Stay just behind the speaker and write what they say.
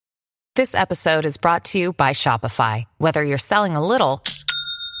This episode is brought to you by Shopify. Whether you're selling a little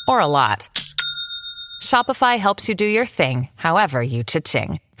or a lot, Shopify helps you do your thing, however you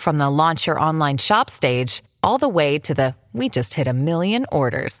cha-ching. From the launch your online shop stage, all the way to the we just hit 1 million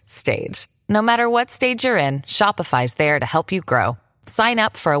orders stage. No matter what stage you're in, Shopify's there to help you grow. Sign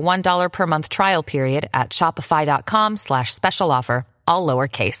up for a $1 per month trial period at shopify.com/special offer, all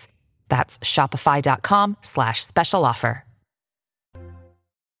lowercase. That's shopify.com/special offer.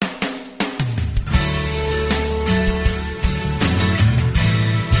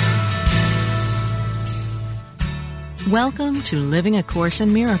 Welcome to Living A Course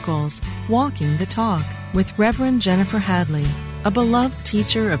in Miracles, Walking the Talk, with Reverend Jennifer Hadley, a beloved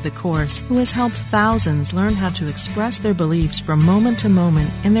teacher of the Course who has helped thousands learn how to express their beliefs from moment to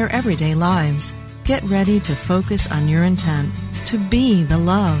moment in their everyday lives. Get ready to focus on your intent, to be the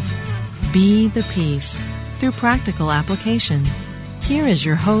love, be the peace, through practical application. Here is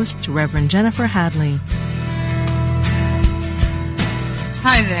your host, Reverend Jennifer Hadley.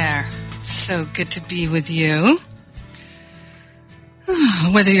 Hi there. So good to be with you.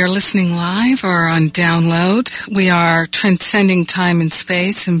 Whether you're listening live or on download, we are transcending time and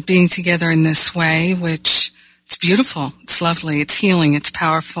space and being together in this way, which it's beautiful, it's lovely, it's healing, it's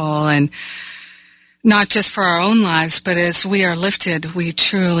powerful, and not just for our own lives, but as we are lifted, we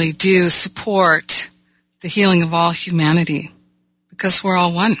truly do support the healing of all humanity because we're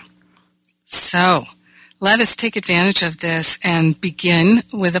all one. So let us take advantage of this and begin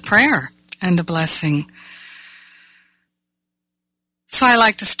with a prayer and a blessing. So I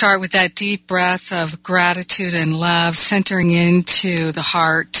like to start with that deep breath of gratitude and love, centering into the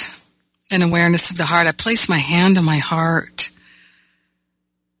heart and awareness of the heart. I place my hand on my heart.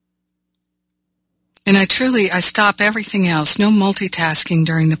 And I stop everything else, no multitasking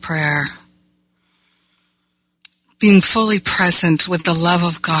during the prayer. Being fully present with the love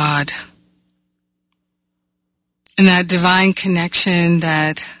of God and that divine connection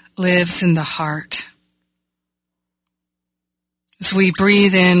that lives in the heart. As we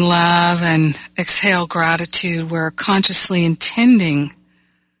breathe in love and exhale gratitude, we're consciously intending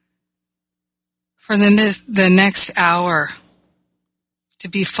for the next hour to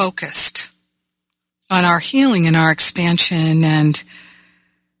be focused on our healing and our expansion and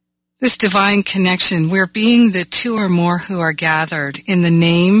this divine connection. We're being the two or more who are gathered in the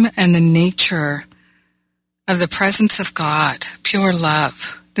name and the nature of the presence of God, pure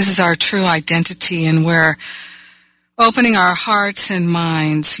love. This is our true identity, and we're opening our hearts and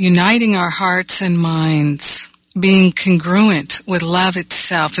minds, uniting our hearts and minds, being congruent with love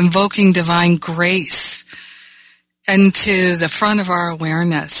itself, invoking divine grace into the front of our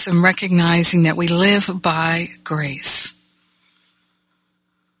awareness and recognizing that we live by grace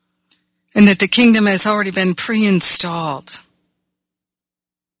and that the kingdom has already been pre-installed.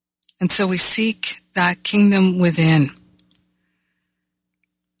 And so we seek that kingdom within,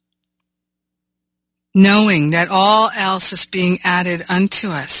 knowing that all else is being added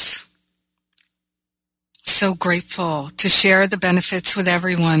unto us. So grateful to share the benefits with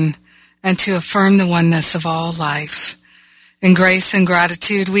everyone and to affirm the oneness of all life. In grace and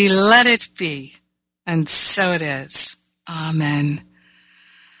gratitude, we let it be. And so it is. Amen.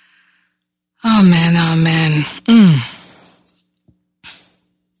 Amen, amen.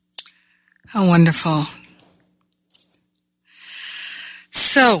 How wonderful.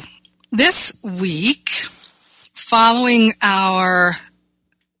 So, this week, following our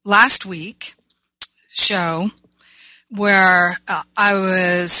last week show where I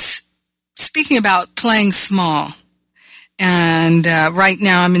was speaking about playing small, and right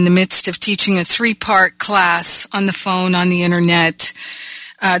now I'm in the midst of teaching a 3-part class on the phone, on the internet,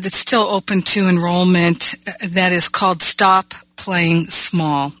 that's still open to enrollment, that is called Stop Playing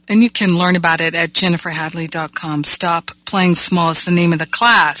Small. And you can learn about it at jenniferhadley.com. Stop Playing Small is the name of the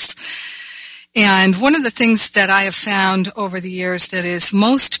class. And one of the things that I have found over the years that is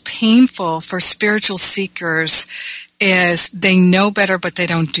most painful for spiritual seekers is they know better, but they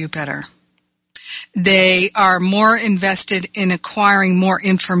don't do better. They are more invested in acquiring more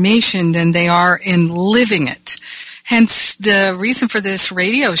information than they are in living it. Hence, the reason for this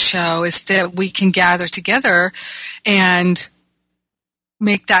radio show is that we can gather together and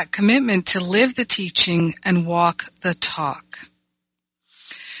make that commitment to live the teaching and walk the talk.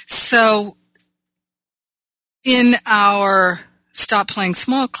 So, in our Stop Playing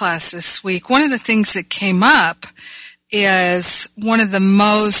Small class this week, one of the things that came up is one of the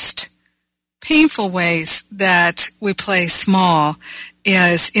most painful ways that we play small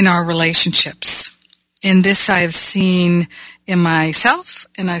is in our relationships. And this I've seen in myself,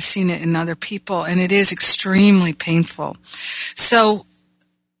 and I've seen it in other people, and it is extremely painful. So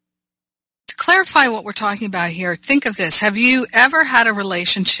clarify what we're talking about here, think of this. Have you ever had a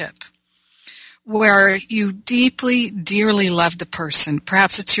relationship where you deeply, dearly love the person?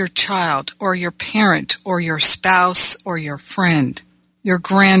 Perhaps it's your child or your parent or your spouse or your friend, your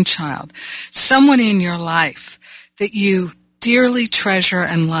grandchild, someone in your life that you dearly treasure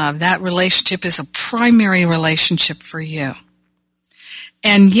and love. That relationship is a primary relationship for you.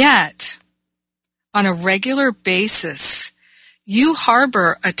 And yet, on a regular basis, you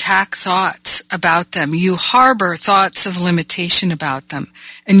harbor attack thoughts about them. You harbor thoughts of limitation about them.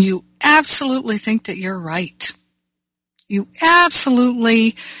 And you absolutely think that you're right. You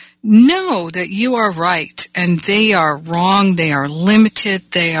absolutely know that you are right and they are wrong, they are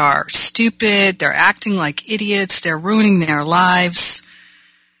limited, they are stupid, they're acting like idiots, they're ruining their lives.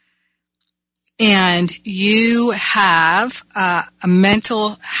 And you have a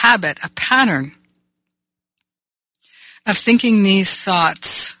mental habit, a pattern of thinking these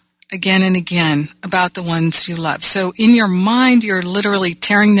thoughts again and again about the ones you love. So in your mind, you're literally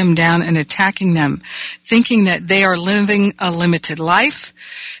tearing them down and attacking them, thinking that they are living a limited life,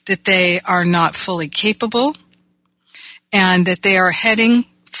 that they are not fully capable, and that they are heading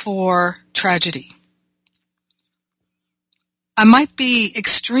for tragedy. I might be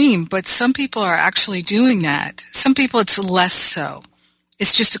extreme, but some people are actually doing that. Some people it's less so.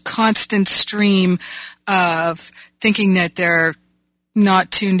 It's just a constant stream of thinking that they're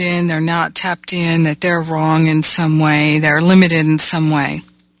not tuned in, they're not tapped in, that they're wrong in some way, they're limited in some way.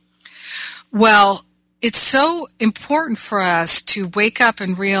 Well, it's so important for us to wake up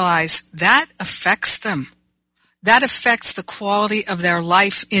and realize that affects them. That affects the quality of their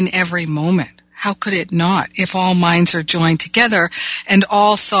life in every moment. How could it not if all minds are joined together and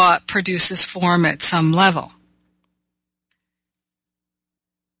all thought produces form at some level?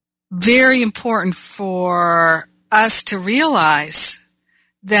 Very important for us to realize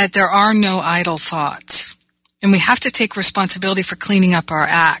that there are no idle thoughts. And we have to take responsibility for cleaning up our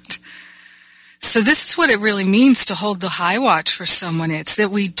act. So this is what it really means to hold the high watch for someone. It's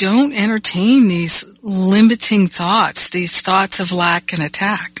that we don't entertain these limiting thoughts, these thoughts of lack and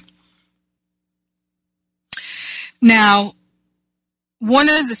attack. Now, one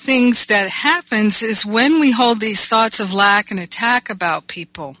of the things that happens is when we hold these thoughts of lack and attack about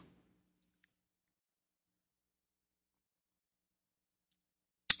people,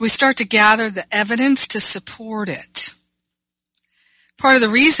 we start to gather the evidence to support it. Part of the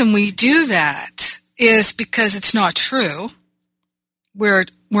reason we do that is because it's not true. We're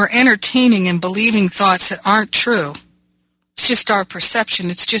entertaining and believing thoughts that aren't true. It's just our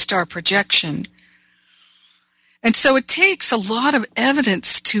perception. It's just our projection. And so it takes a lot of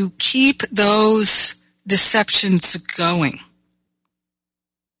evidence to keep those deceptions going.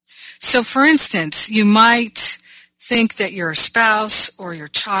 So, for instance, you might think that your spouse or your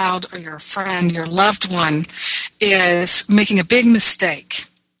child or your friend, your loved one, is making a big mistake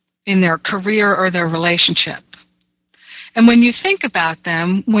in their career or their relationship. And when you think about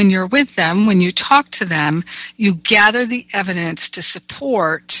them, when you're with them, when you talk to them, you gather the evidence to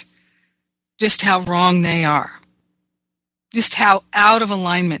support just how wrong they are, just how out of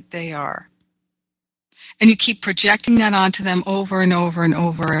alignment they are. And you keep projecting that onto them over and over and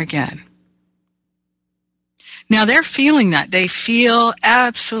over again. Now they're feeling that. They feel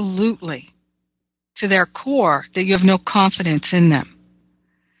absolutely to their core that you have no confidence in them.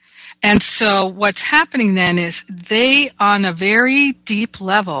 And so what's happening then is they, on a very deep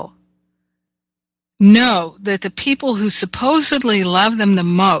level, know that the people who supposedly love them the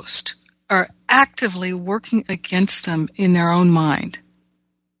most are actively working against them in their own mind.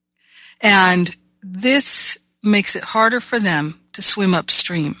 And this makes it harder for them to swim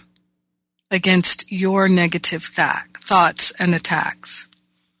upstream against your negative thoughts and attacks.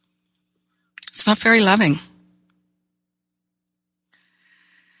 It's not very loving.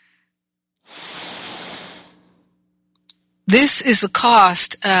 This is the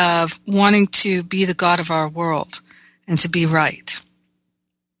cost of wanting to be the God of our world and to be right.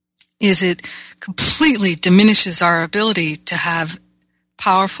 Is it completely diminishes our ability to have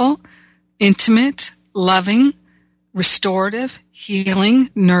powerful, intimate, loving, restorative, healing,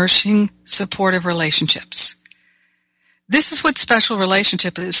 nourishing, supportive relationships. This is what special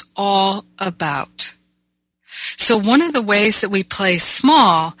relationship is all about. So one of the ways that we play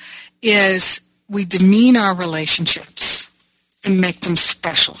small is we demean our relationships and make them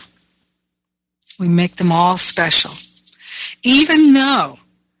special. We make them all special. Even though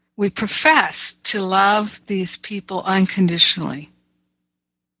we profess to love these people unconditionally.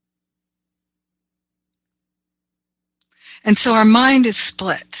 And so our mind is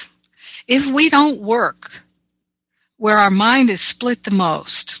split. If we don't work where our mind is split the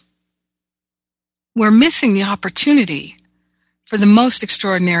most, we're missing the opportunity for the most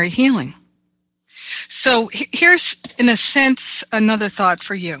extraordinary healing. So here's, in a sense, another thought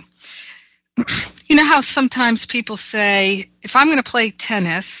for you. You know how sometimes people say, if I'm going to play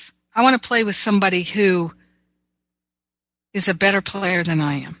tennis, I want to play with somebody who is a better player than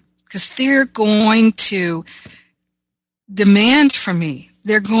I am, because they're going to demand from me.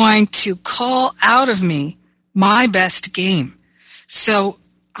 They're going to call out of me my best game. So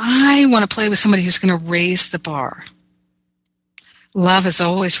I want to play with somebody who's going to raise the bar. Love is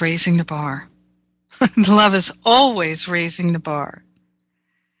always raising the bar. Love is always raising the bar.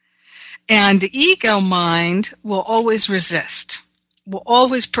 And the ego mind will always resist, will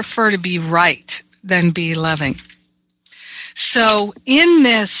always prefer to be right than be loving. So in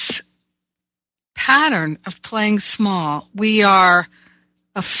this pattern of playing small, we are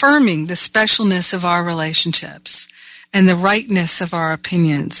affirming the specialness of our relationships and the rightness of our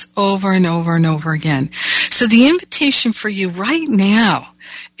opinions over and over and over again. So the invitation for you right now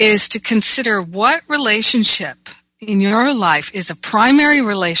is to consider what relationship in your life is a primary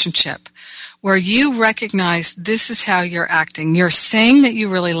relationship where you recognize this is how you're acting. You're saying that you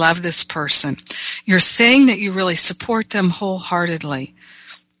really love this person. You're saying that you really support them wholeheartedly.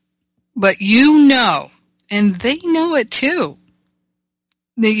 But you know, and they know it too,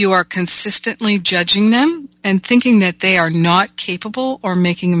 that you are consistently judging them and thinking that they are not capable or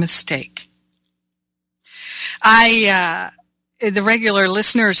making a mistake. The regular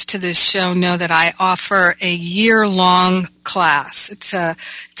listeners to this show know that I offer a year-long class. It's a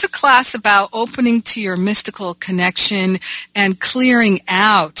class about opening to your mystical connection and clearing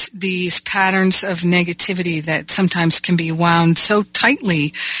out these patterns of negativity that sometimes can be wound so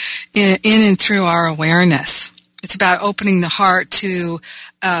tightly in and through our awareness. It's about opening the heart to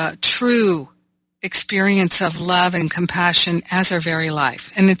a true experience of love and compassion as our very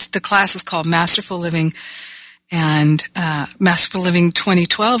life. And the class is called Masterful Living. And Masterful Living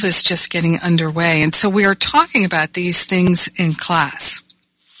 2012 is just getting underway. And so we are talking about these things in class.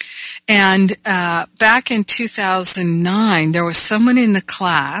 And back in 2009, there was someone in the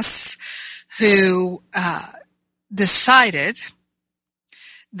class who decided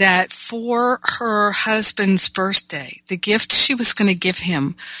that for her husband's birthday, the gift she was going to give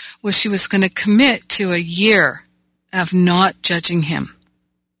him was she was going to commit to a year of not judging him.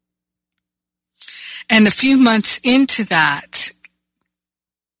 And a few months into that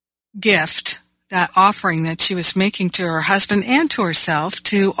gift, that offering that she was making to her husband and to herself,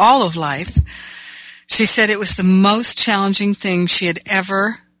 to all of life, she said it was the most challenging thing she had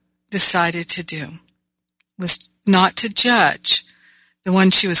ever decided to do, was not to judge the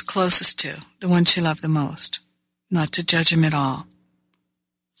one she was closest to, the one she loved the most, not to judge him at all.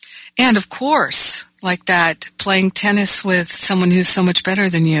 And of course, like that, playing tennis with someone who's so much better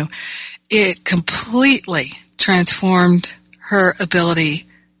than you, it completely transformed her ability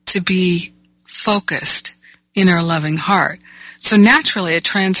to be focused in her loving heart. So naturally, it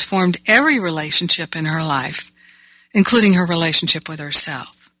transformed every relationship in her life, including her relationship with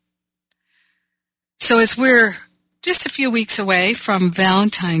herself. So as we're just a few weeks away from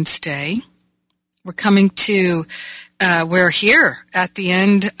Valentine's Day, we're here at the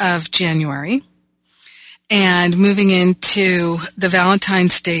end of January, and moving into the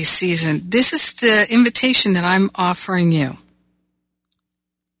Valentine's Day season. This is the invitation that I'm offering you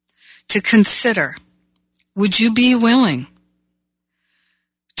to consider. Would you be willing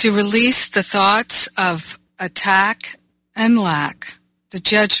to release the thoughts of attack and lack, the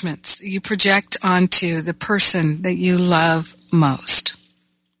judgments you project onto the person that you love most?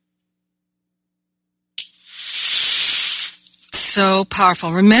 So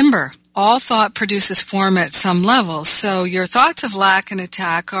powerful. Remember, all thought produces form at some level, so your thoughts of lack and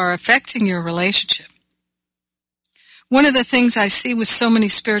attack are affecting your relationship. One of the things I see with so many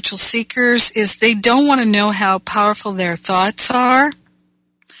spiritual seekers is they don't want to know how powerful their thoughts are,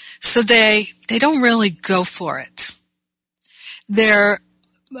 so they don't really go for it. They're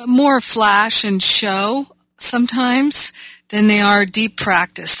more flash and show sometimes than they are deep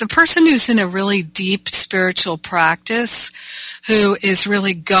practice. The person who's in a really deep spiritual practice, who is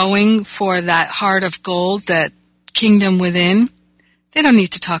really going for that heart of gold, that kingdom within, they don't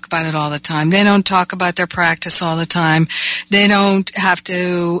need to talk about it all the time. They don't talk about their practice all the time. They don't have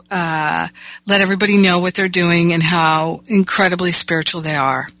to let everybody know what they're doing and how incredibly spiritual they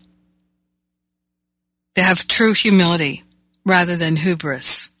are. They have true humility rather than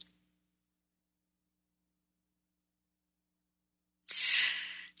hubris.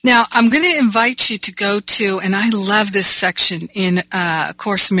 Now, I'm going to invite you to go to, and I love this section in A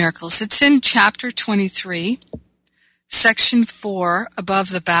Course in Miracles. It's in chapter 23, section 4 above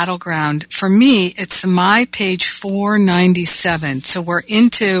the battleground. For me, it's my page 497. So we're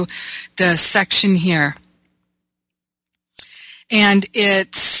into the section here. And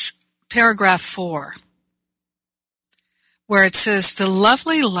it's paragraph 4, where it says, the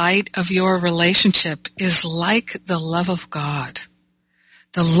lovely light of your relationship is like the love of God.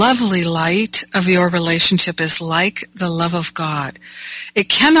 The lovely light of your relationship is like the love of God. It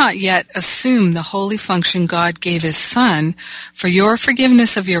cannot yet assume the holy function God gave his Son, for your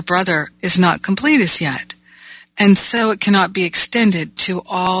forgiveness of your brother is not complete as yet, and so it cannot be extended to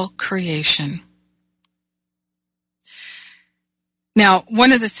all creation. Now,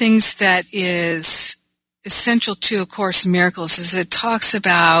 one of the things that is essential to A Course in Miracles is it talks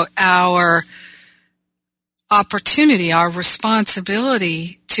about our opportunity, our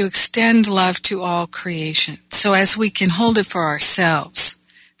responsibility to extend love to all creation. So as we can hold it for ourselves,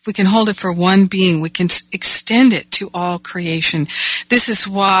 if we can hold it for one being, we can extend it to all creation. This is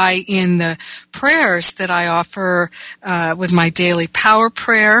why in the prayers that I offer with my daily power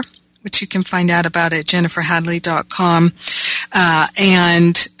prayer, which you can find out about at jenniferhadley.com,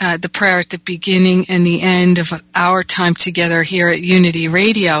 and the prayer at the beginning and the end of our time together here at Unity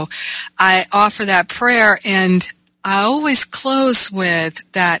Radio, I offer that prayer, and I always close with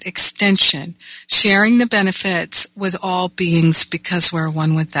that extension, sharing the benefits with all beings because we're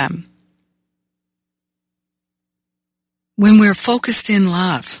one with them. When we're focused in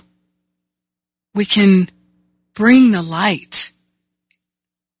love, we can bring the light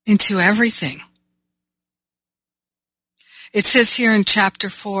into everything. It says here in chapter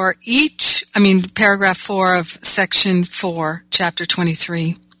 4, paragraph 4 of section 4, chapter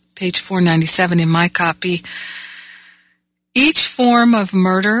 23, page 497 in my copy, each form of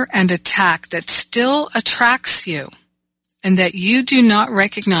murder and attack that still attracts you and that you do not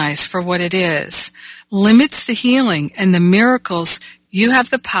recognize for what it is limits the healing and the miracles you have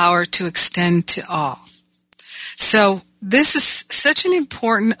the power to extend to all. So this is such an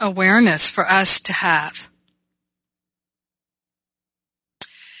important awareness for us to have.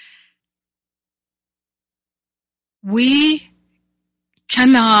 We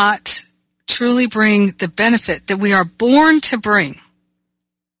cannot truly bring the benefit that we are born to bring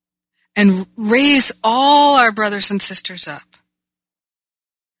and raise all our brothers and sisters up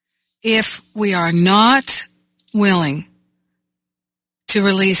if we are not willing to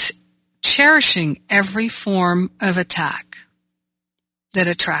release cherishing every form of attack that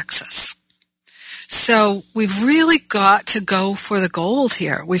attracts us. So we've really got to go for the gold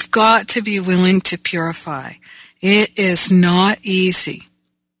here. We've got to be willing to purify. It is not easy.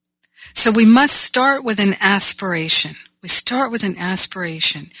 So we must start with an aspiration. We start with an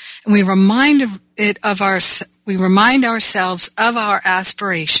aspiration, and we remind ourselves of our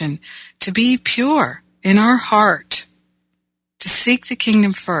aspiration to be pure in our heart, to seek the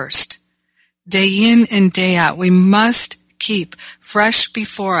kingdom first, day in and day out. We must keep fresh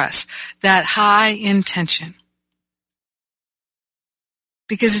before us that high intention,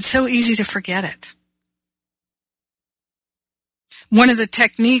 because it's so easy to forget it. One of the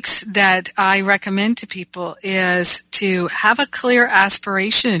techniques that I recommend to people is to have a clear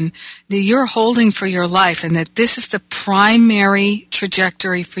aspiration that you're holding for your life and that this is the primary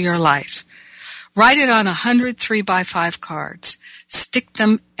trajectory for your life. Write it on 100 3x5 cards. Stick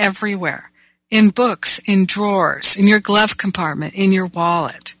them everywhere. In books, in drawers, in your glove compartment, in your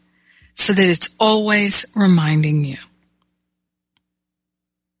wallet, so that it's always reminding you.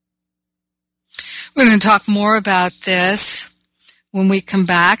 We're going to talk more about this when we come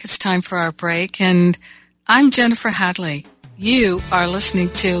back. It's time for our break, and I'm Jennifer Hadley. You are listening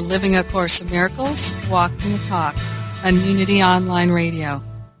to Living A Course in Miracles, Walking the Talk on Unity Online Radio.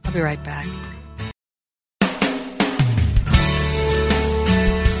 I'll be right back.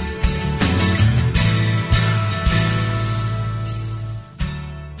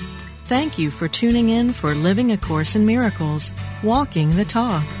 Thank you for tuning in for Living A Course in Miracles, Walking the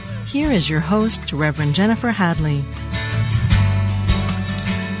Talk. Here is your host, Reverend Jennifer Hadley.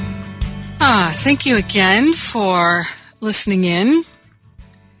 Thank you again for listening in.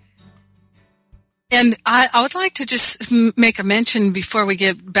 And I would like to just make a mention before we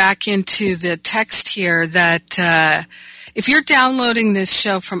get back into the text here that if you're downloading this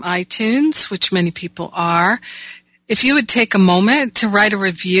show from iTunes, which many people are, if you would take a moment to write a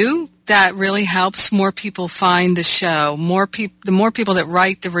review, that really helps more people find the show. The more people that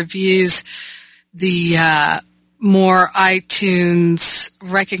write the reviews, the more iTunes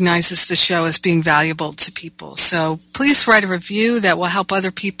recognizes the show as being valuable to people. So please write a review that will help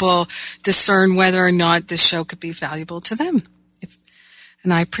other people discern whether or not this show could be valuable to them.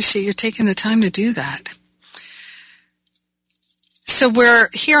 And I appreciate you taking the time to do that. So we're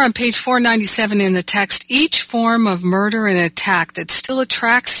here on page 497 in the text. Each form of murder and attack that still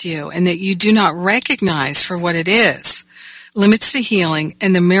attracts you and that you do not recognize for what it is limits the healing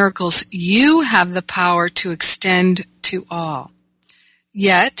and the miracles you have the power to extend to all.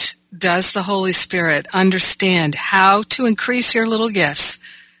 Yet, does the Holy Spirit understand how to increase your little gifts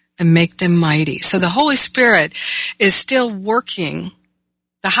and make them mighty? So the Holy Spirit is still working,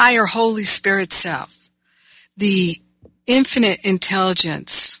 the higher Holy Spirit self, the infinite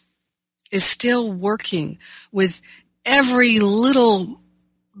intelligence is still working with every little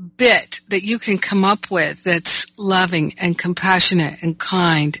bit that you can come up with that's loving and compassionate and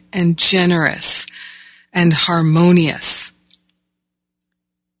kind and generous and harmonious.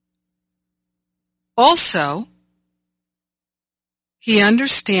 Also, he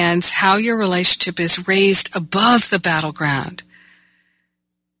understands how your relationship is raised above the battleground.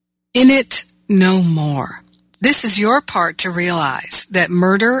 In it, no more. This is your part to realize that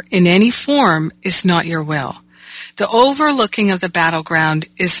murder in any form is not your will. The overlooking of the battleground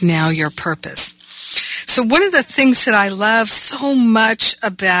is now your purpose. So one of the things that I love so much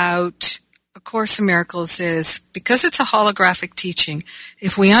about A Course in Miracles is, because it's a holographic teaching,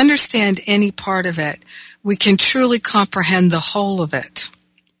 if we understand any part of it, we can truly comprehend the whole of it.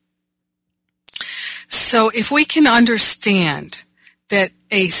 So if we can understand that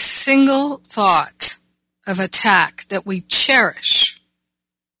a single thought of attack that we cherish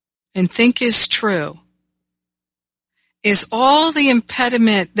and think is true is all the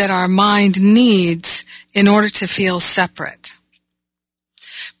impediment that our mind needs in order to feel separate.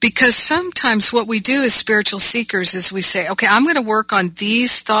 Because sometimes what we do as spiritual seekers is we say, okay, I'm going to work on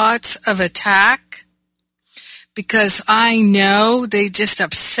these thoughts of attack because I know they just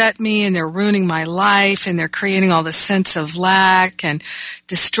upset me and they're ruining my life and they're creating all this sense of lack and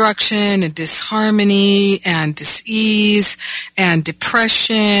destruction and disharmony and dis-ease and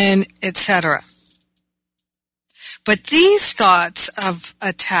depression, etc. But these thoughts of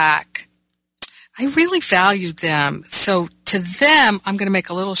attack, I really valued them. So to them, I'm going to make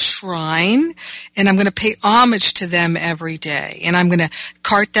a little shrine and I'm going to pay homage to them every day. And I'm going to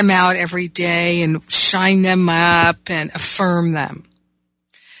cart them out every day and shine them up and affirm them.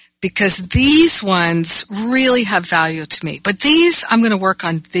 Because these ones really have value to me. But these, I'm going to work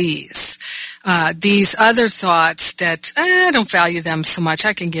on these. These other thoughts that I don't value them so much,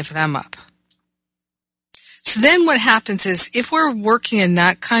 I can give them up. So then what happens is, if we're working in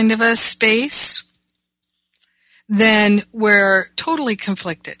that kind of a space, then we're totally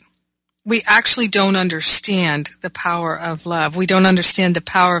conflicted. We actually don't understand the power of love. We don't understand the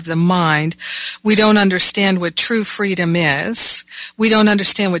power of the mind. We don't understand what true freedom is. We don't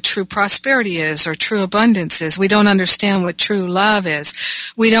understand what true prosperity is or true abundance is. We don't understand what true love is.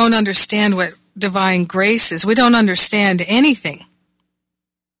 We don't understand what divine grace is. We don't understand anything,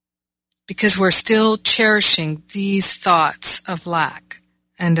 because we're still cherishing these thoughts of lack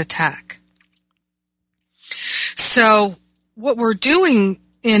and attack. So what we're doing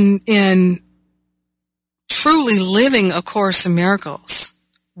in truly living A Course in Miracles,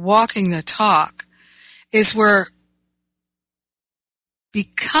 walking the talk, is we're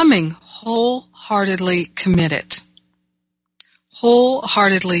becoming wholeheartedly committed.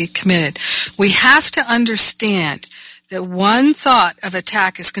 Wholeheartedly committed. We have to understand that one thought of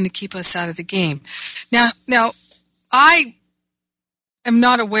attack is going to keep us out of the game. Now, I am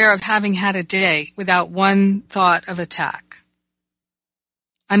not aware of having had a day without one thought of attack.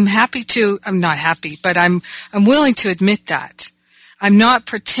 I'm not happy, but I'm willing to admit that. I'm not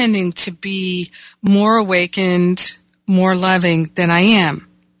pretending to be more awakened, more loving than I am.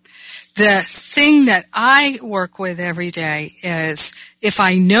 The thing that I work with every day is, if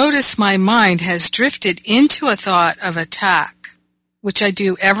I notice my mind has drifted into a thought of attack, which I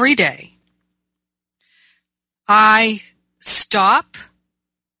do every day, I stop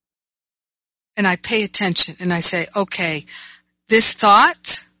and I pay attention and I say, okay, this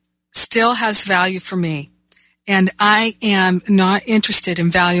thought still has value for me, and I am not interested in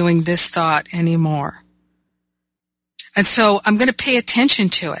valuing this thought anymore. And so I'm going to pay attention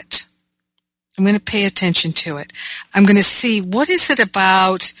to it. I'm going to pay attention to it. I'm going to see, what is it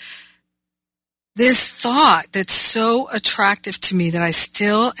about this thought that's so attractive to me that I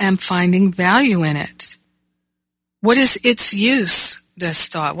still am finding value in it? What is its use, this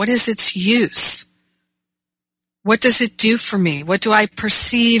thought? What is its use? What does it do for me? What do I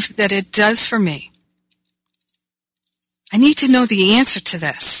perceive that it does for me? I need to know the answer to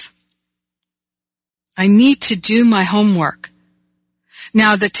this. I need to do my homework.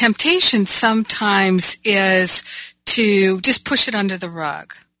 Now, the temptation sometimes is to just push it under the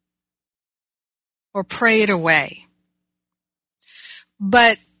rug or pray it away.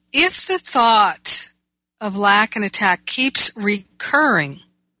 But if the thought of lack and attack keeps recurring,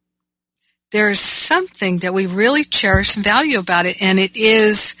 there's something that we really cherish and value about it, and it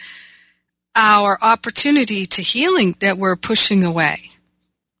is our opportunity to healing that we're pushing away,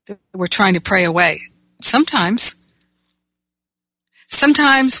 that we're trying to pray away. Sometimes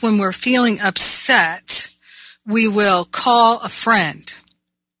when we're feeling upset, we will call a friend,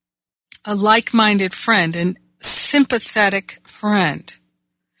 a like-minded friend, a sympathetic friend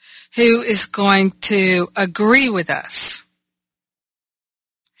who is going to agree with us.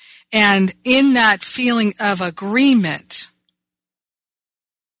 And in that feeling of agreement,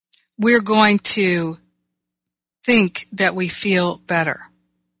 we're going to think that we feel better.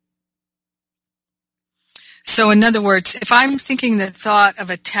 So in other words, if I'm thinking the thought of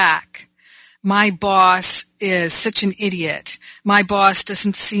attack, my boss is such an idiot. My boss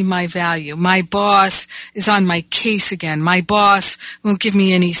doesn't see my value. My boss is on my case again. My boss won't give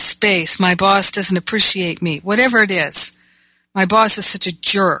me any space. My boss doesn't appreciate me. Whatever it is. My boss is such a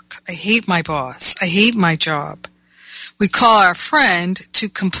jerk. I hate my boss. I hate my job. We call our friend to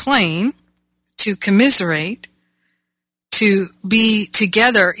complain, to commiserate, to be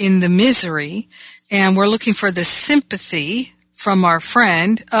together in the misery, and we're looking for the sympathy from our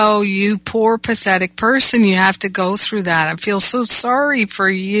friend. Oh, you poor, pathetic person, you have to go through that. I feel so sorry for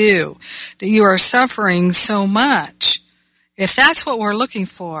you, that you are suffering so much. If that's what we're looking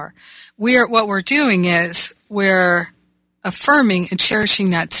for, what we're doing is we're affirming and cherishing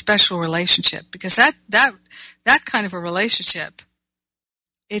that special relationship, because that kind of a relationship,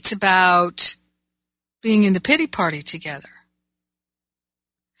 it's about being in the pity party together.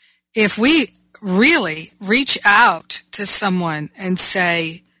 If we really reach out to someone and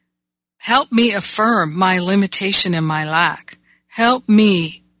say, help me affirm my limitation and my lack, help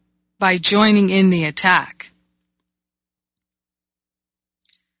me by joining in the attack,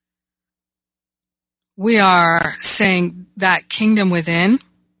 we are saying that kingdom within,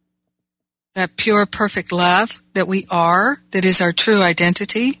 that pure, perfect love that we are, that is our true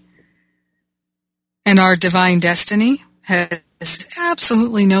identity and our divine destiny, has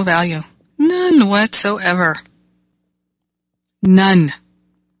absolutely no value. None whatsoever. None.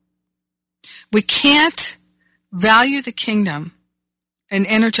 We can't value the kingdom and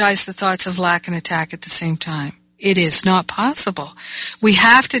energize the thoughts of lack and attack at the same time. It is not possible. We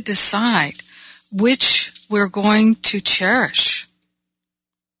have to decide which we're going to cherish.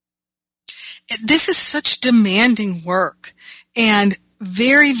 This is such demanding work, and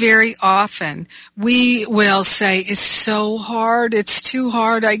very, very often we will say, it's so hard, it's too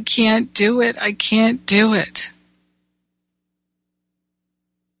hard, I can't do it, I can't do it.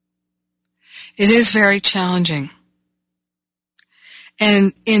 It is very challenging.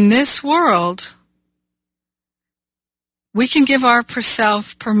 And in this world, we can give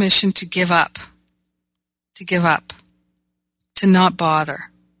ourselves permission to give up, to not bother.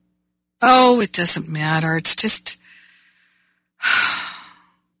 Oh, it doesn't matter. It's just,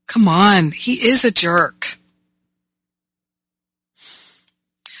 come on, he is a jerk.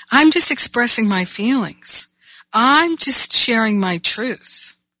 I'm just expressing my feelings. I'm just sharing my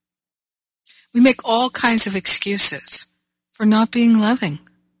truth. We make all kinds of excuses for not being loving,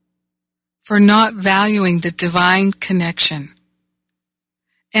 for not valuing the divine connection.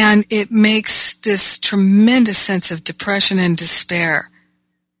 And it makes this tremendous sense of depression and despair.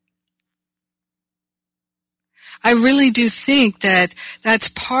 I really do think that that's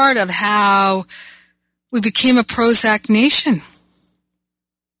part of how we became a Prozac nation.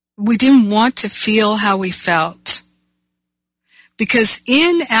 We didn't want to feel how we felt. Because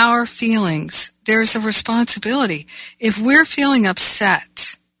in our feelings, there's a responsibility. If we're feeling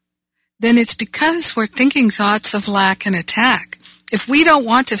upset, then it's because we're thinking thoughts of lack and attack. If we don't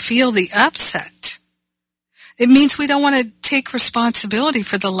want to feel the upset, it means we don't want to take responsibility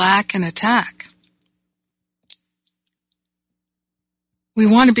for the lack and attack. We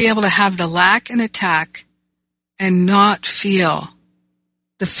want to be able to have the lack and attack and not feel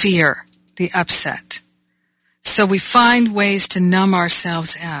the fear, the upset. So we find ways to numb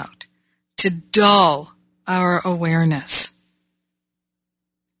ourselves out, to dull our awareness.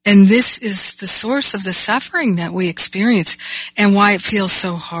 And this is the source of the suffering that we experience and why it feels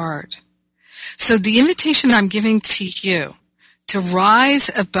so hard. So the invitation I'm giving to you to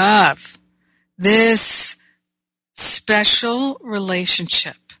rise above this special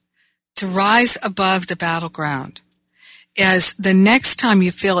relationship, to rise above the battleground, is the next time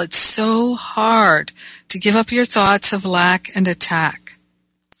you feel it's so hard to give up your thoughts of lack and attack,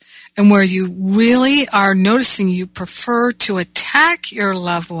 and where you really are noticing you prefer to attack your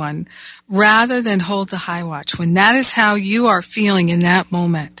loved one rather than hold the high watch, when that is how you are feeling in that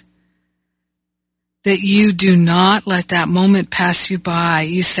moment, that you do not let that moment pass you by.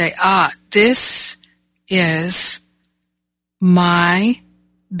 You say, this is my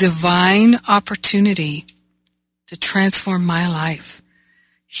divine opportunity to transform my life.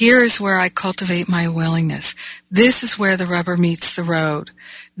 Here is where I cultivate my willingness. This is where the rubber meets the road.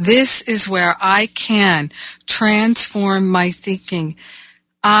 This is where I can transform my thinking.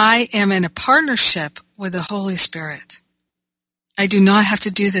 I am in a partnership with the Holy Spirit. I do not have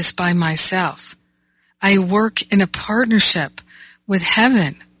to do this by myself. I work in a partnership with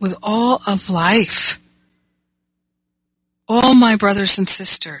heaven, with all of life, all my brothers and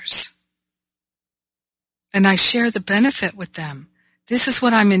sisters. And I share the benefit with them. This is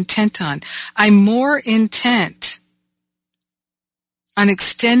what I'm intent on. I'm more intent on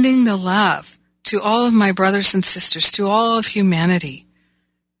extending the love to all of my brothers and sisters, to all of humanity,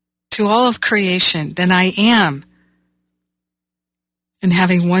 to all of creation than I am in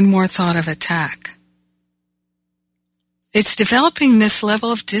having one more thought of attack. It's developing this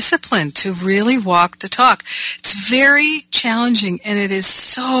level of discipline to really walk the talk. It's very challenging, and it is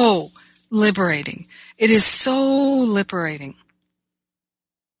so liberating. It is so liberating.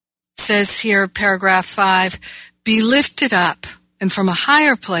 It says here, paragraph 5, be lifted up, and from a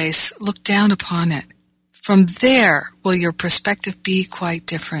higher place, look down upon it. From there will your perspective be quite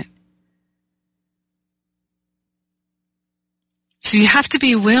different. So you have to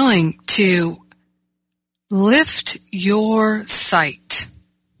be willing to lift your sight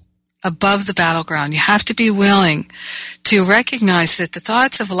above the battleground. You have to be willing to recognize that the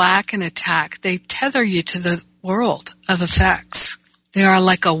thoughts of lack and attack, they tether you to the world of effects. They are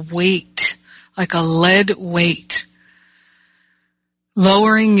like a weight, like a lead weight,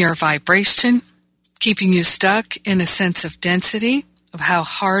 lowering your vibration, keeping you stuck in a sense of density, of how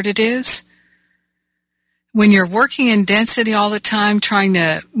hard it is. When you're working in density all the time, trying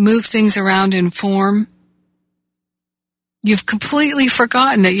to move things around in form, you've completely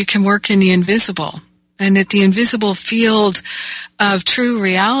forgotten that you can work in the invisible, and that the invisible field of true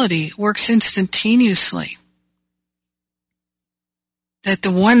reality works instantaneously. That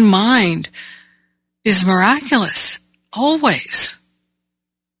the one mind is miraculous, always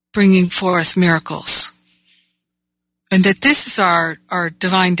bringing forth miracles. And that this is our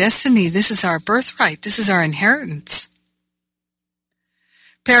divine destiny, this is our birthright, this is our inheritance.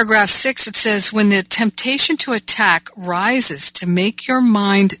 Paragraph 6, it says, when the temptation to attack rises to make your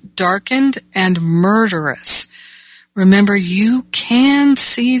mind darkened and murderous, remember you can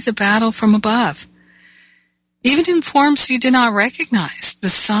see the battle from above. Even in forms you do not recognize, the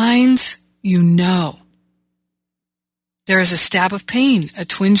signs you know. There is a stab of pain, a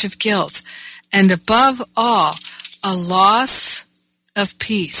twinge of guilt, and above all, a loss of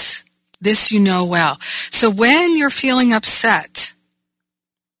peace. This you know well. So when you're feeling upset,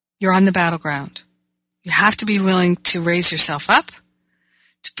 you're on the battleground. You have to be willing to raise yourself up,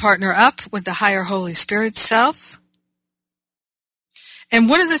 to partner up with the higher Holy Spirit self. And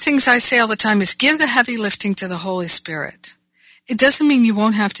one of the things I say all the time is give the heavy lifting to the Holy Spirit. It doesn't mean you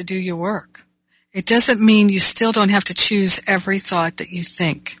won't have to do your work. It doesn't mean you still don't have to choose every thought that you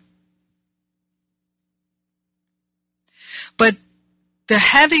think. But the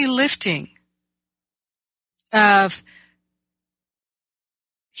heavy lifting of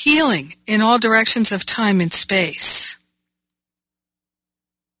healing in all directions of time and space,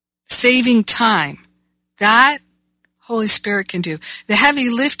 saving time, that Holy Spirit can do. The heavy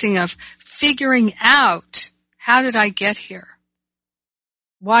lifting of figuring out, how did I get here?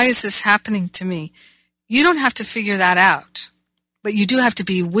 Why is this happening to me? You don't have to figure that out, but you do have to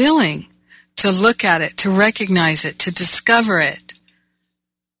be willing to look at it, to recognize it, to discover it.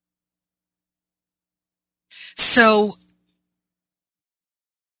 So,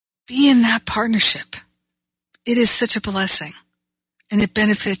 be in that partnership. It is such a blessing, and it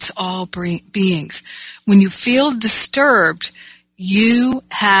benefits all beings. When you feel disturbed, you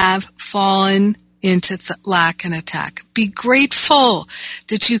have fallen into lack and attack. Be grateful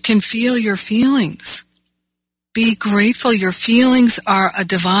that you can feel your feelings. Be grateful. Your feelings are a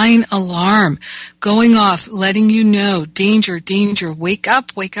divine alarm going off, letting you know, danger, danger, wake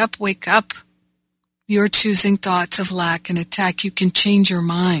up, wake up, wake up. You're choosing thoughts of lack and attack. You can change your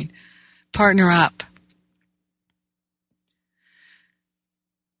mind. Partner up.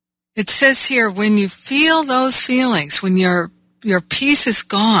 It says here, when you feel those feelings, when your peace is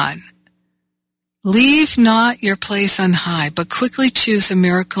gone, leave not your place on high, but quickly choose a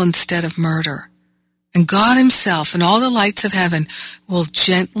miracle instead of murder. And God himself and all the lights of heaven will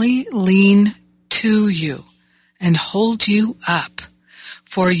gently lean to you and hold you up,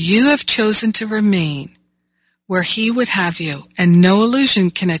 for you have chosen to remain where he would have you, and no illusion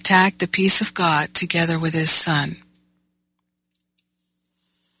can attack the peace of God together with his Son.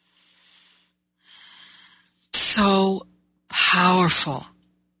 So powerful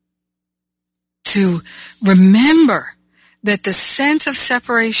to remember that the sense of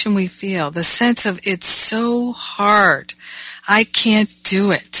separation we feel, the sense of it's so hard, I can't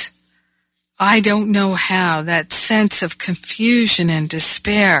do it, I don't know how, that sense of confusion and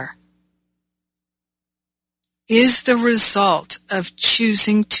despair is the result of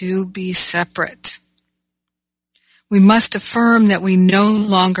choosing to be separate. We must affirm that we no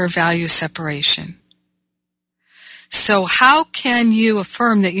longer value separation. So how can you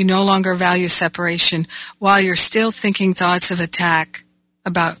affirm that you no longer value separation while you're still thinking thoughts of attack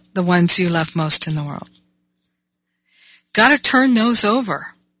about the ones you love most in the world? Got to turn those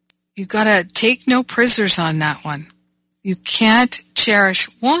over. You got to take no prisoners on that one. You can't cherish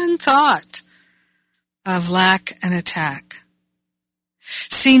one thought of lack and attack.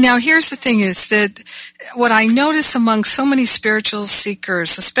 See, now here's the thing is that what I notice among so many spiritual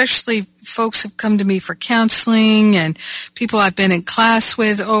seekers, especially folks who've come to me for counseling and people I've been in class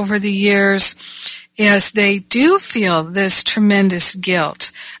with over the years, is they do feel this tremendous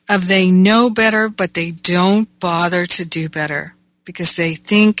guilt of they know better, but they don't bother to do better because they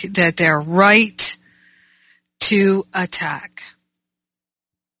think that they're right to attack.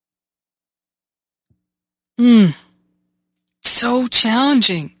 So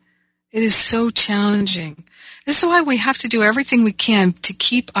challenging. It is so challenging. This is why we have to do everything we can to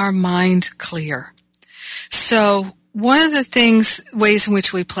keep our mind clear. So one of the ways in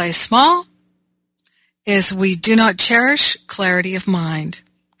which we play small is we do not cherish clarity of mind.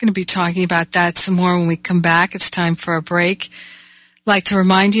 I'm going to be talking about that some more when we come back. It's time for a break. I'd like to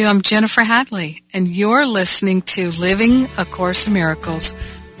remind you, I'm Jennifer Hadley, and you're listening to Living A Course in Miracles,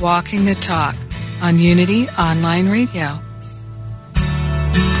 Walking the Talk on Unity Online Radio.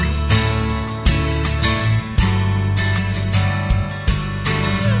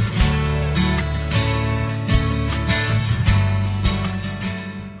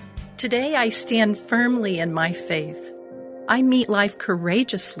 Today I stand firmly in my faith. I meet life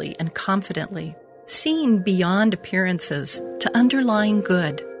courageously and confidently, seeing beyond appearances to underlying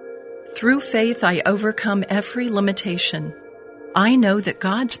good. Through faith I overcome every limitation. I know that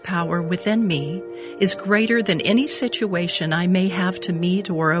God's power within me is greater than any situation I may have to meet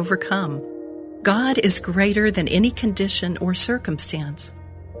or overcome. God is greater than any condition or circumstance.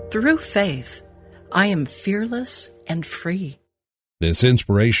 Through faith, I am fearless and free. This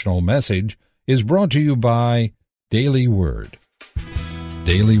inspirational message is brought to you by Daily Word.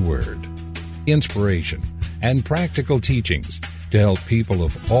 Daily Word. Inspiration and practical teachings to help people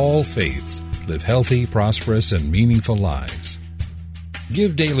of all faiths live healthy, prosperous, and meaningful lives.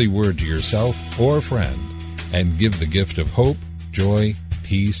 Give Daily Word to yourself or a friend and give the gift of hope, joy,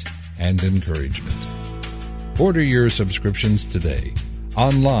 peace, and encouragement. Order your subscriptions today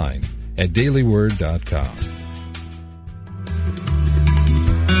online at dailyword.com.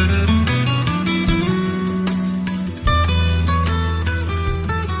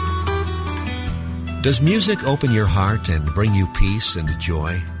 Does music open your heart and bring you peace and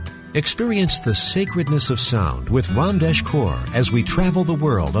joy? Experience the sacredness of sound with Ramdesh Kaur as we travel the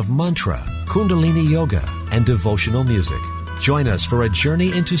world of mantra, Kundalini Yoga, and devotional music. Join us for a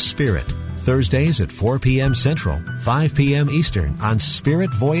journey into spirit, Thursdays at 4 p.m. Central, 5 p.m. Eastern on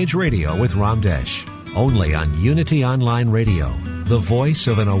Spirit Voyage Radio with Ramdesh. Only on Unity Online Radio, the voice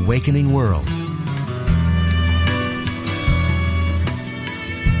of an awakening world.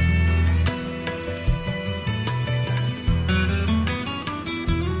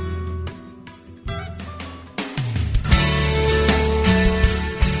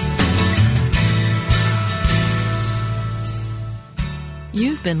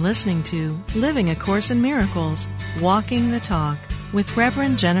 You've been listening to Living A Course in Miracles, Walking the Talk with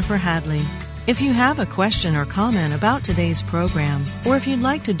Reverend Jennifer Hadley. If you have a question or comment about today's program, or if you'd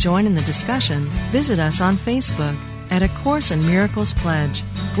like to join in the discussion, visit us on Facebook at A Course in Miracles Pledge,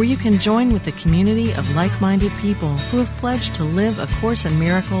 where you can join with the community of like-minded people who have pledged to live A Course in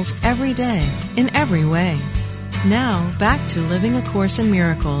Miracles every day, in every way. Now, back to Living A Course in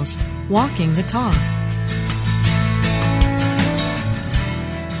Miracles, Walking the Talk.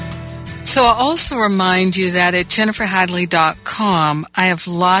 So I'll also remind you that at jenniferhadley.com, I have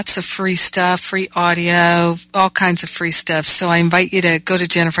lots of free stuff, free audio, all kinds of free stuff. So I invite you to go to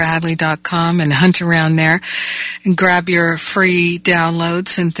jenniferhadley.com and hunt around there and grab your free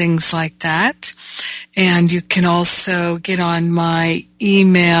downloads and things like that. And you can also get on my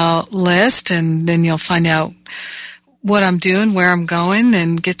email list, and then you'll find out what I'm doing, where I'm going,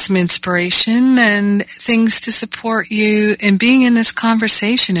 and get some inspiration and things to support you in being in this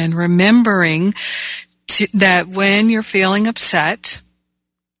conversation and remembering that when you're feeling upset,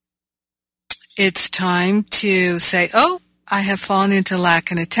 it's time to say, oh, I have fallen into lack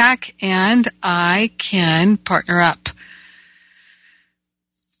and attack, and I can partner up.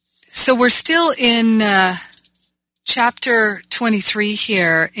 So we're still in chapter 23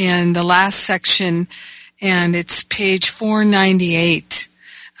 here in the last section, and it's page 498.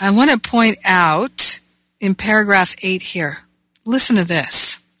 I want to point out in paragraph 8 here, listen to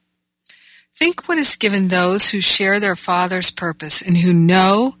this. Think what is given those who share their Father's purpose and who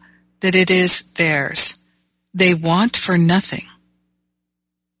know that it is theirs. They want for nothing.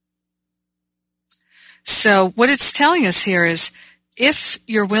 So what it's telling us here is, if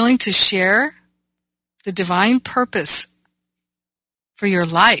you're willing to share the divine purpose for your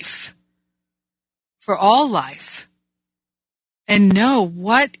life, for all life, and know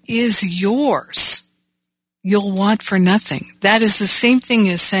what is yours, you'll want for nothing. That is the same thing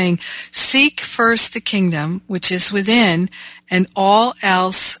as saying, seek first the kingdom which is within, and all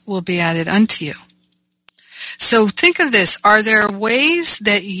else will be added unto you. So think of this. Are there ways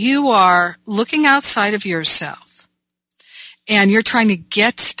that you are looking outside of yourself and you're trying to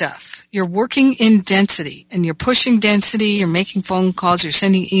get stuff? You're working in density, and you're pushing density, you're making phone calls, you're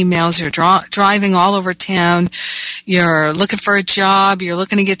sending emails, you're driving all over town, you're looking for a job, you're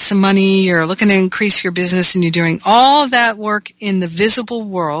looking to get some money, you're looking to increase your business, and you're doing all that work in the visible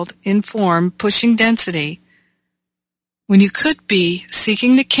world, in form, pushing density, when you could be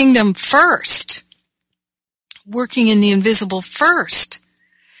seeking the kingdom first, working in the invisible first,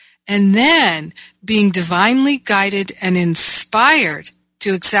 and then being divinely guided and inspired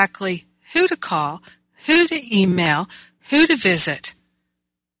to exactly who to call, who to email, who to visit,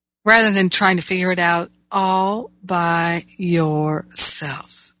 rather than trying to figure it out all by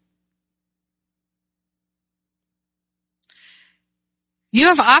yourself. You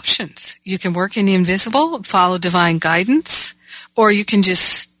have options. You can work in the invisible, follow divine guidance, or you can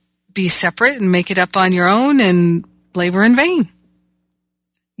just be separate and make it up on your own and labor in vain.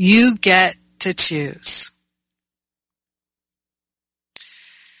 You get to choose.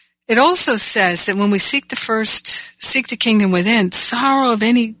 It also says that when we seek the kingdom within, sorrow of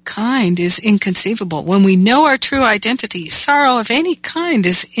any kind is inconceivable. When we know our true identity, sorrow of any kind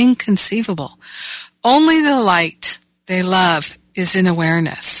is inconceivable. Only the light they love is in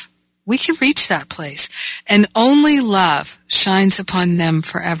awareness. We can reach that place, and only love shines upon them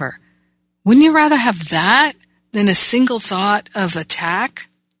forever. Wouldn't you rather have that than a single thought of attack?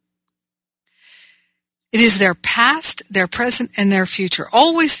 It is their past, their present, and their future,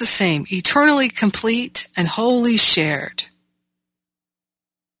 always the same, eternally complete and wholly shared.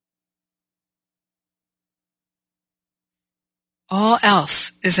 All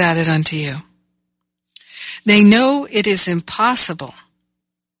else is added unto you. They know it is impossible.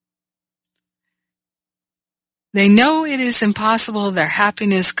 They know it is impossible their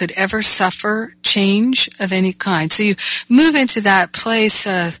happiness could ever suffer change of any kind. So you move into that place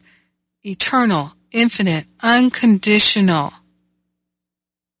of eternal, infinite, unconditional,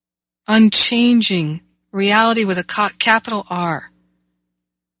 unchanging reality with a capital R.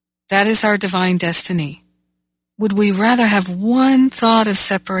 That is our divine destiny. Would we rather have one thought of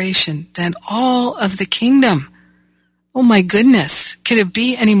separation than all of the kingdom? Oh my goodness, could it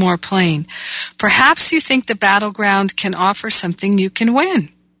be any more plain? Perhaps you think the battleground can offer something you can win.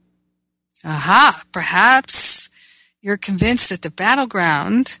 Aha, perhaps you're convinced that the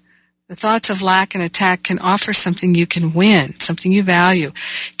battleground, the thoughts of lack and attack, can offer something you can win, something you value.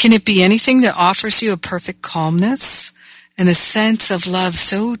 Can it be anything that offers you a perfect calmness and a sense of love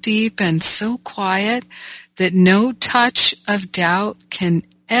so deep and so quiet that no touch of doubt can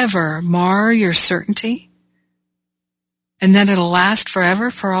ever mar your certainty? And that it'll last forever,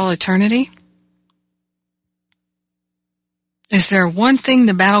 for all eternity? Is there one thing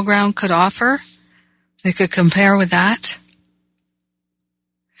the battleground could offer that could compare with that?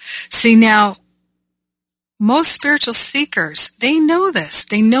 See, now, most spiritual seekers, they know this.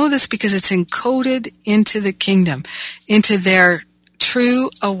 They know this because it's encoded into the kingdom, into their true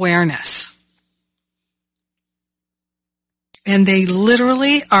awareness. And they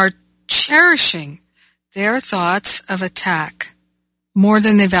literally are cherishing their thoughts of attack more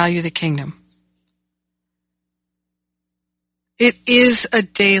than they value the kingdom. It is a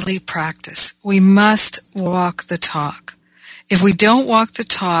daily practice. We must walk the talk. If we don't walk the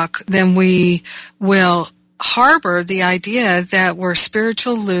talk, then we will harbor the idea that we're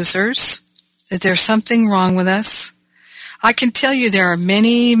spiritual losers that there's something wrong with us. I can tell you there are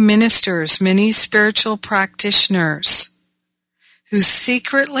many ministers, many spiritual practitioners who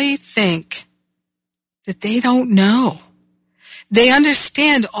secretly think that they don't know. They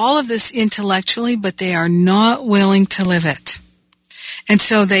understand all of this intellectually, but they are not willing to live it. And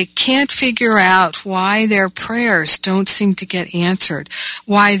so they can't figure out why their prayers don't seem to get answered,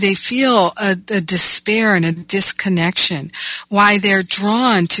 why they feel a despair and a disconnection, why they're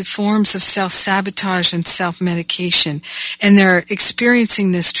drawn to forms of self-sabotage and self-medication, and they're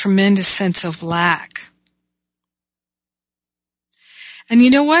experiencing this tremendous sense of lack. And you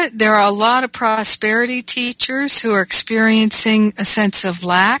know what? There are a lot of prosperity teachers who are experiencing a sense of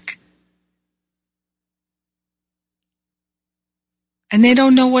lack, and they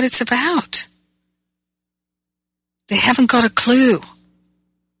don't know what it's about. They haven't got a clue.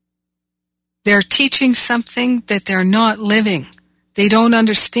 They're teaching something that they're not living. They don't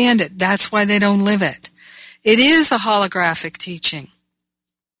understand it. That's why they don't live it. It is a holographic teaching.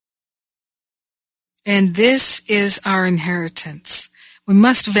 And this is our inheritance. We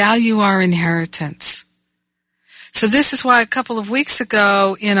must value our inheritance. So this is why a couple of weeks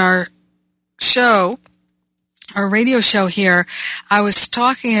ago in our show, our radio show here, I was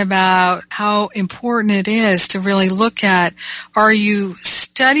talking about how important it is to really look at, are you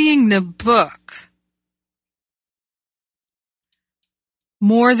studying the book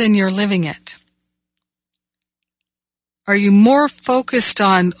more than you're living it? Are you more focused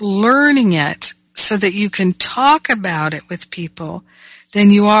on learning it so that you can talk about it with people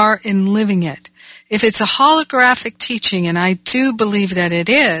than you are in living it? If it's a holographic teaching, and I do believe that it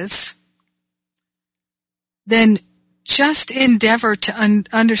is, then just endeavor to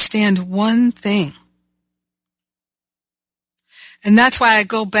understand one thing. And that's why I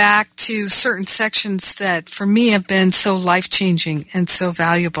go back to certain sections that for me have been so life-changing and so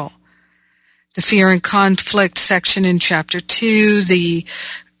valuable. The fear and conflict section in chapter 2, the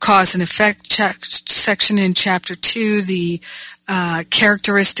cause and effect section in chapter 2, the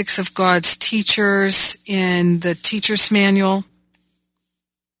characteristics of God's teachers in the teacher's manual.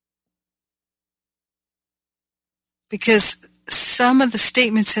 Because some of the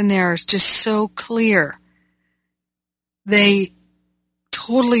statements in there are just so clear. They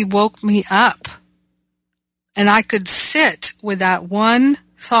totally woke me up. And I could sit with that one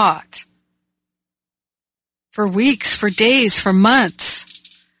thought for weeks, for days, for months,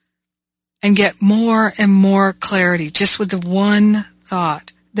 and get more and more clarity just with the one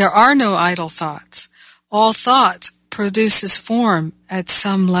thought. There are no idle thoughts. All thought produces form at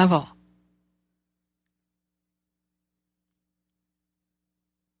some level.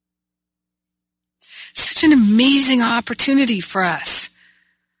 Such an amazing opportunity for us.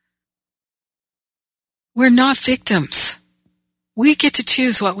 We're not victims. We get to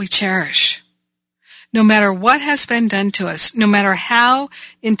choose what we cherish. No matter what has been done to us, no matter how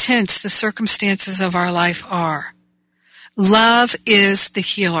intense the circumstances of our life are, love is the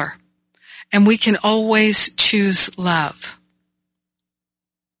healer, and we can always choose love.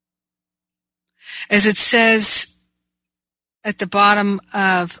 As it says at the bottom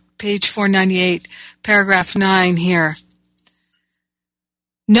of page 498, paragraph 9 here,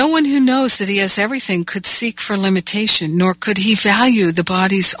 no one who knows that he has everything could seek for limitation, nor could he value the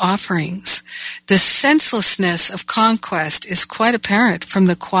body's offerings. The senselessness of conquest is quite apparent from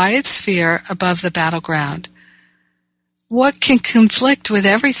the quiet sphere above the battleground. What can conflict with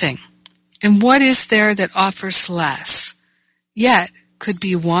everything? And what is there that offers less, yet could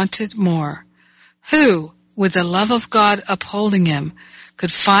be wanted more? Who, with the love of God upholding him,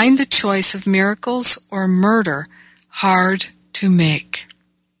 could find the choice of miracles or murder hard to make?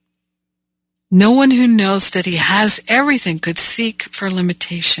 No one who knows that he has everything could seek for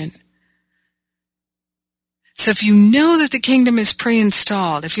limitation. So if you know that the kingdom is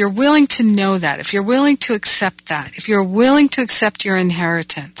pre-installed, if you're willing to know that, if you're willing to accept that, if you're willing to accept your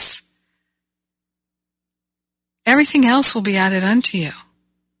inheritance, everything else will be added unto you.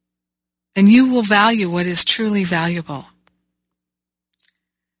 And you will value what is truly valuable.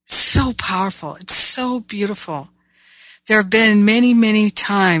 So powerful. It's so beautiful. There have been many, many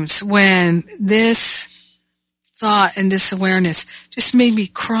times when this thought and this awareness just made me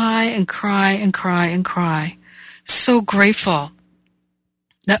cry and cry and cry and cry. So grateful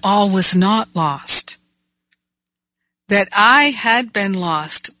that all was not lost. That I had been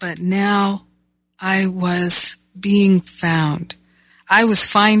lost, but now I was being found. I was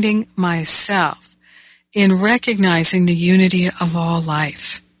finding myself in recognizing the unity of all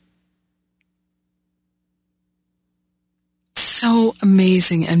life. So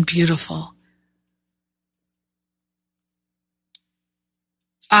amazing and beautiful.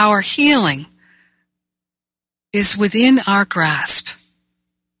 Our healing is within our grasp.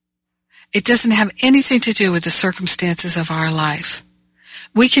 It doesn't have anything to do with the circumstances of our life.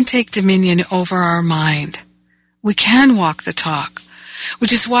 We can take dominion over our mind. We can walk the talk,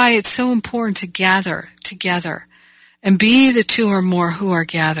 which is why it's so important to gather together and be the two or more who are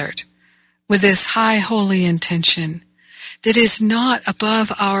gathered with this high holy intention that is not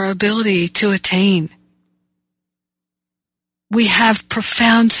above our ability to attain. We have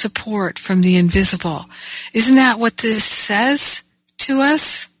profound support from the invisible. Isn't that what this says to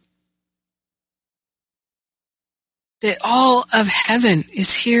us? That all of heaven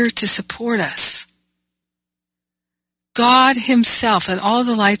is here to support us. God himself and all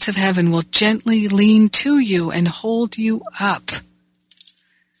the lights of heaven will gently lean to you and hold you up.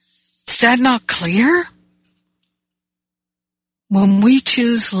 Is that not clear? When we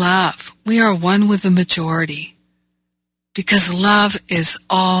choose love, we are one with the majority, because love is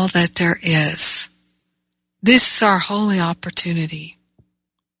all that there is. This is our holy opportunity.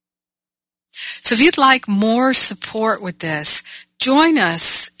 So if you'd like more support with this, join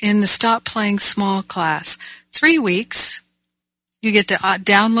us in the Stop Playing Small class. 3 weeks. You get the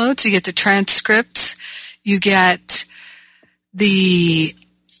downloads, you get the transcripts, you get the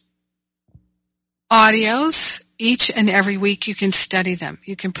audios. Each and every week you can study them.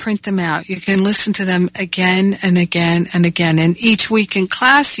 You can print them out. You can listen to them again and again and again. And each week in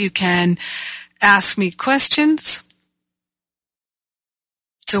class you can ask me questions.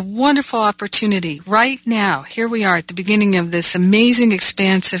 It's a wonderful opportunity. Right now, here we are at the beginning of this amazing,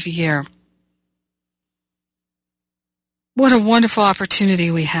 expansive year. What a wonderful opportunity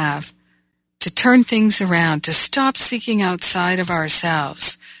we have to turn things around, to stop seeking outside of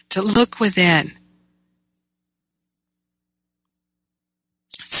ourselves, to look within.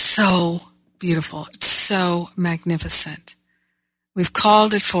 It's so beautiful. It's so magnificent. We've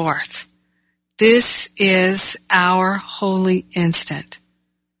called it forth. This is our holy instant.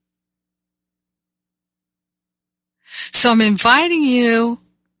 So I'm inviting you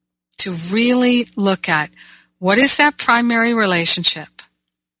to really look at what is that primary relationship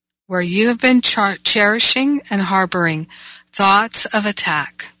where you have been cherishing and harboring thoughts of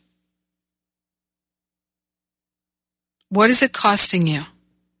attack. What is it costing you?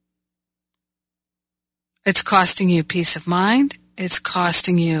 It's costing you peace of mind. It's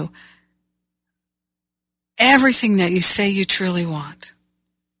costing you everything that you say you truly want.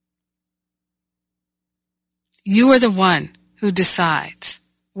 You are the one who decides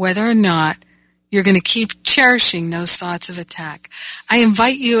whether or not you're going to keep cherishing those thoughts of attack. I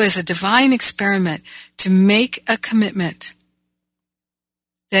invite you as a divine experiment to make a commitment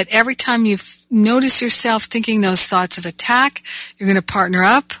that every time you notice yourself thinking those thoughts of attack, you're going to partner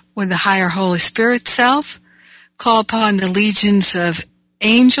up with the higher Holy Spirit self, call upon the legions of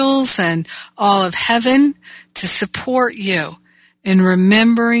angels and all of heaven to support you in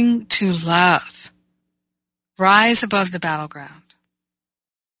remembering to love. Rise above the battleground.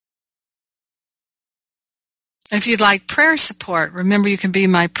 If you'd like prayer support, remember you can be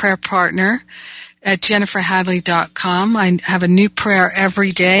my prayer partner at jenniferhadley.com. I have a new prayer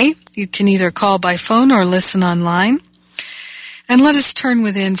every day. You can either call by phone or listen online. And let us turn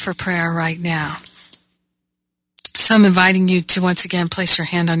within for prayer right now. So I'm inviting you to once again place your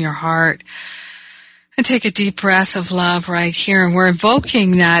hand on your heart and take a deep breath of love right here. And we're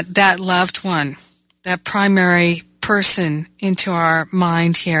invoking that loved one, that primary person into our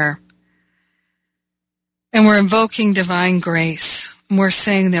mind here. And we're invoking divine grace. And we're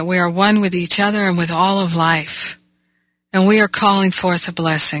saying that we are one with each other and with all of life. And we are calling forth a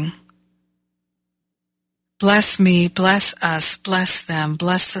blessing. Bless me, bless us, bless them,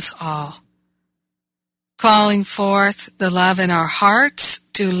 bless us all. Calling forth the love in our hearts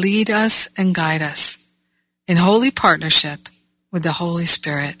to lead us and guide us in holy partnership with the Holy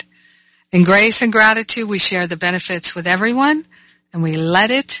Spirit. In grace and gratitude, we share the benefits with everyone, and we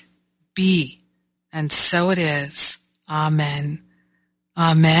let it be. And so it is. Amen.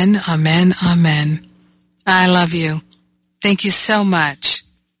 Amen, amen, amen. I love you. Thank you so much.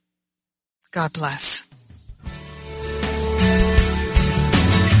 God bless.